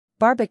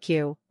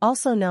Barbeque,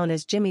 also known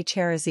as Jimmy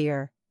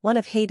Chérizier, one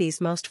of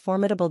Haiti's most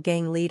formidable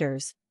gang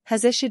leaders,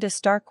 has issued a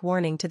stark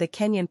warning to the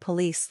Kenyan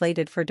police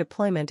slated for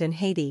deployment in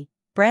Haiti,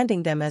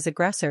 branding them as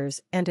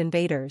aggressors and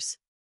invaders.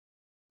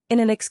 In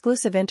an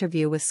exclusive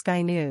interview with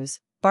Sky News,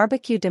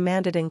 Barbeque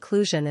demanded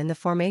inclusion in the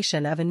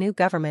formation of a new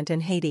government in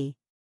Haiti.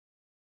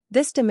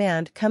 This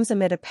demand comes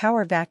amid a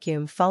power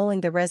vacuum following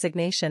the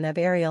resignation of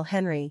Ariel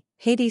Henry,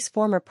 Haiti's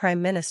former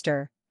prime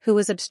minister, who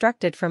was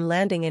obstructed from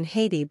landing in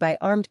Haiti by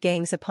armed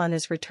gangs upon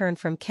his return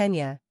from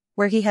Kenya,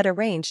 where he had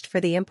arranged for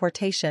the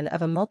importation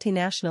of a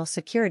multinational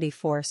security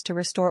force to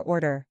restore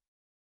order.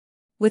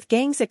 With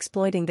gangs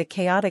exploiting the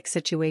chaotic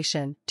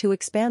situation to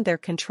expand their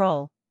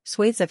control,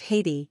 swathes of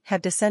Haiti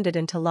have descended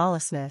into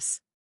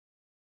lawlessness.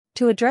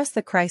 To address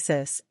the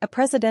crisis, a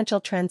Presidential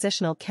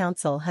Transitional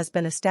Council has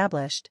been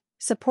established,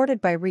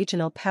 supported by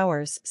regional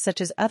powers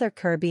such as other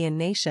Caribbean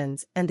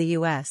nations and the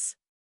U.S.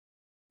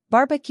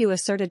 Barbeque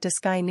asserted to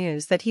Sky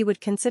News that he would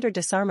consider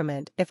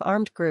disarmament if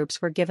armed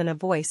groups were given a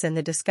voice in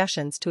the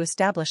discussions to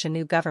establish a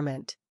new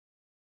government.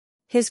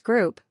 His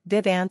group,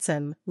 Viv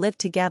Ansanm, Live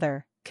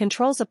Together,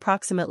 controls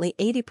approximately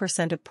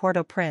 80% of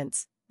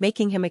Port-au-Prince,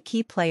 making him a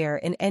key player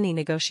in any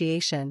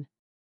negotiation.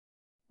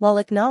 While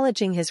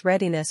acknowledging his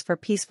readiness for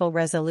peaceful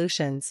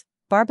resolutions,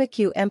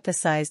 Barbeque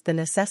emphasized the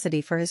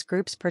necessity for his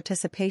group's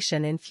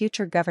participation in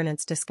future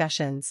governance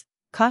discussions,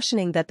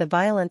 cautioning that the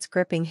violence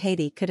gripping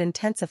Haiti could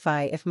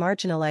intensify if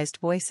marginalized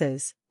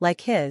voices,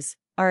 like his,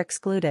 are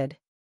excluded.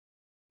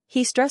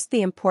 He stressed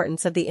the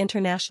importance of the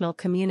international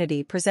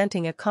community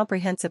presenting a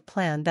comprehensive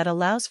plan that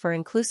allows for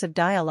inclusive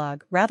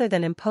dialogue rather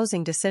than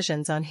imposing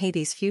decisions on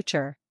Haiti's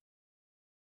future.